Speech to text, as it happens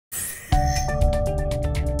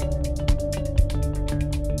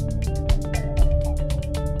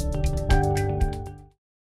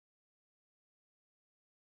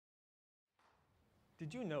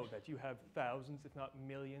Did you know that you have thousands, if not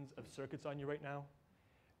millions, of circuits on you right now,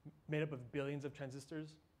 made up of billions of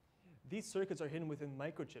transistors? These circuits are hidden within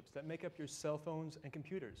microchips that make up your cell phones and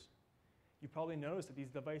computers. You probably noticed that these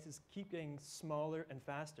devices keep getting smaller and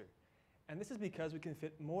faster. And this is because we can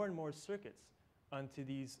fit more and more circuits onto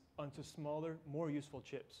smaller, more useful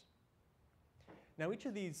chips. Now, each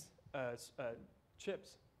of these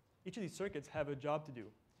circuits have a job to do.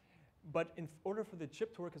 But in order for the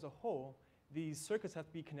chip to work as a whole, these circuits have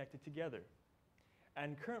to be connected together.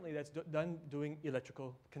 And currently, that's done doing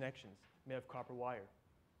electrical connections made of copper wire.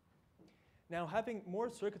 Now, having more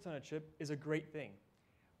circuits on a chip is a great thing.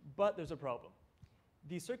 But there's a problem.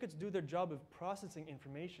 These circuits do their job of processing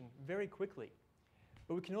information very quickly.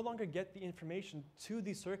 But we can no longer get the information to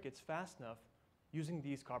these circuits fast enough using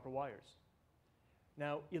these copper wires.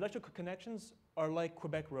 Now, electrical connections are like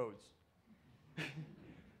Quebec roads.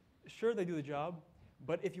 Sure, they do the job,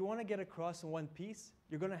 but if you want to get across in one piece,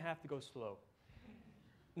 you're going to have to go slow.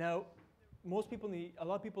 Now, a lot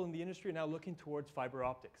of people in the industry are now looking towards fiber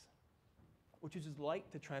optics, which uses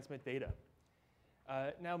light to transmit data.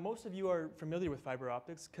 Now, most of you are familiar with fiber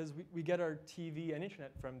optics because we get our TV and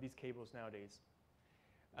internet from these cables nowadays.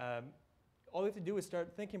 All we have to do is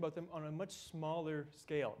start thinking about them on a much smaller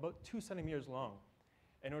scale, about 2 centimeters long,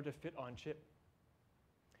 in order to fit on chip.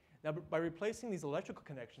 Now, by replacing these electrical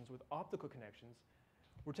connections with optical connections,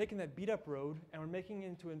 we're taking that beat-up road and we're making it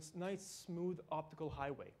into a nice, smooth optical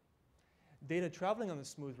highway. Data traveling on this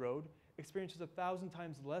smooth road experiences 1,000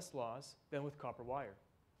 times less loss than with copper wire.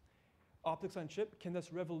 Optics on chip can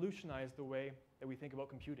thus revolutionize the way that we think about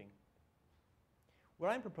computing.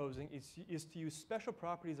 What I'm proposing is to use special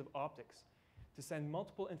properties of optics to send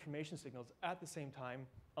multiple information signals at the same time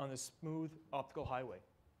on a smooth optical highway.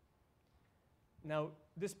 Now,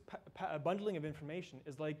 this bundling of information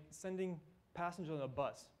is like sending passengers on a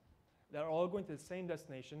bus that are all going to the same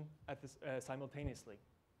destination simultaneously.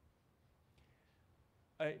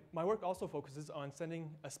 My work also focuses on sending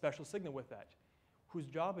a special signal with that, whose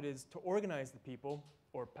job it is to organize the people,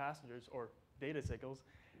 or passengers, or data signals,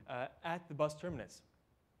 at the bus terminus.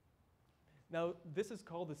 Now, this is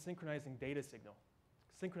called the synchronizing data signal,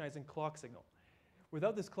 synchronizing clock signal.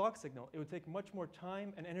 Without this clock signal, it would take much more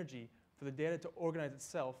time and energy for the data to organize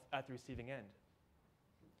itself at the receiving end.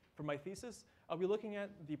 For my thesis, I'll be looking at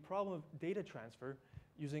the problem of data transfer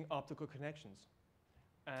using optical connections,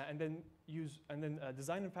 and then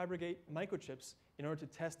design and fabricate microchips in order to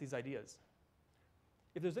test these ideas.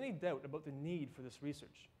 If there's any doubt about the need for this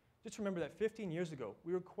research, just remember that 15 years ago,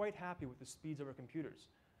 we were quite happy with the speeds of our computers,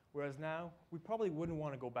 whereas now, we probably wouldn't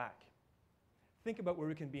want to go back. Think about where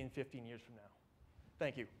we can be in 15 years from now.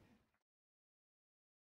 Thank you.